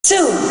2,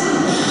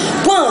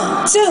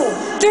 1, 2,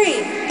 3,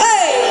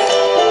 hey!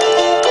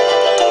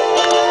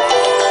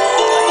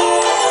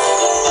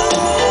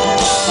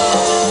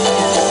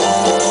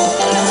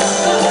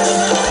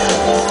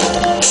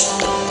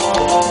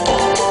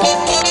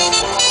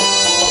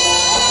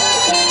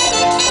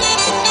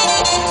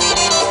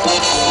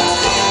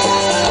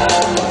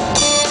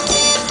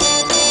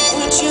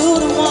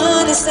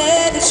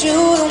 Said that you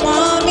don't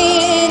want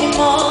me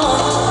anymore.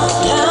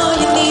 How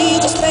you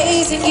need your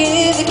space and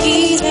give the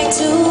keys back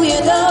to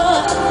your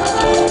door.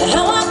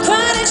 How I'm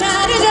crying and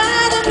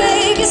trying to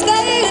make you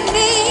stay with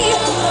me,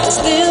 but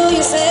still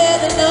you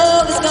said the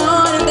love is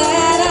gone and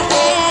that I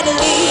had to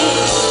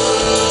leave.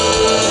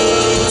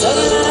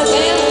 Talking about a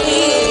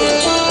family,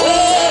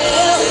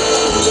 well,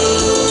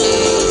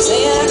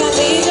 saying I can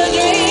be your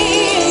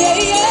dream,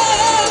 yeah,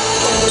 yeah.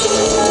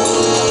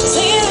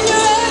 Saying I'm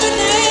your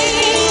everything.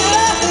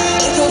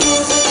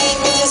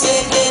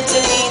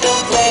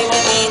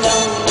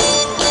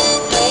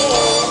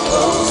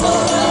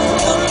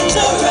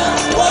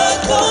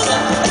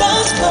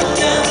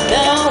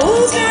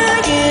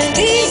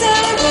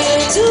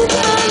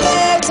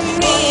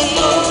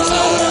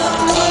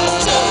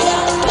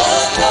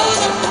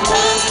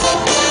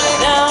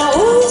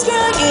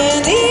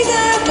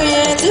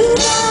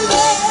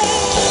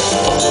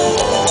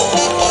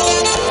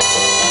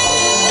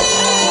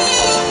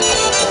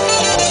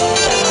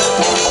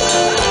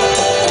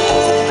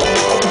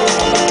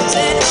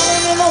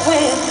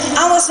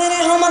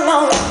 Sitting home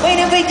alone,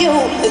 waiting for you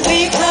at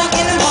 3 o'clock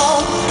in the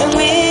morning. And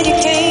when you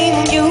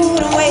came, you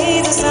the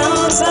way the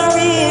song,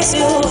 sorry it's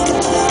you.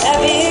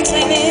 That big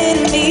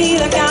explaining to me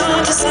like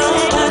I'm just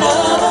some kind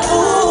of a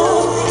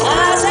fool.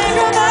 I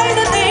sacrifice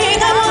the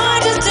things I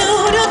want just to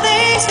do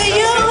things for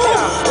you.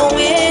 But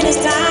when it's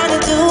time to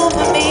do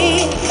for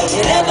me,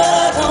 you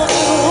never come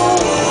through.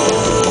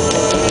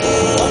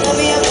 Wanna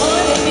be a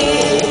part of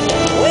me?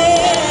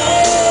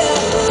 Well,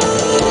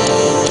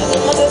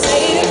 nothing more to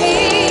say to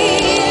me.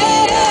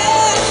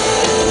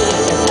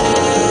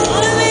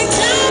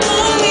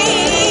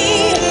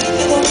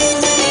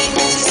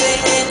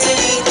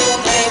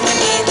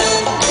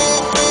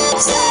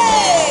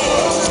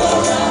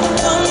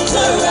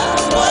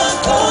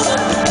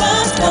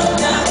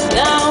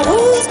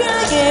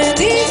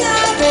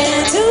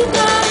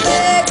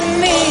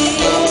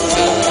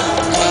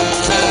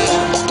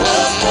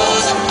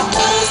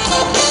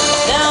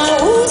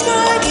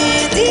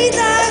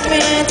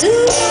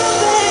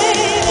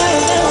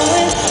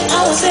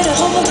 Sitting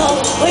home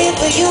alone, waiting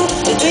for you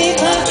at 3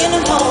 o'clock in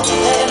the morning.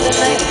 Late at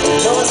night,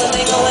 knowing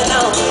something going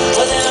on.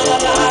 Wasn't on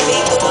my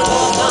heartbeat, but was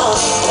going on.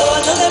 So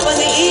I know that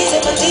wasn't easy,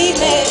 believe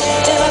me.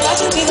 Never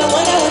got you, people.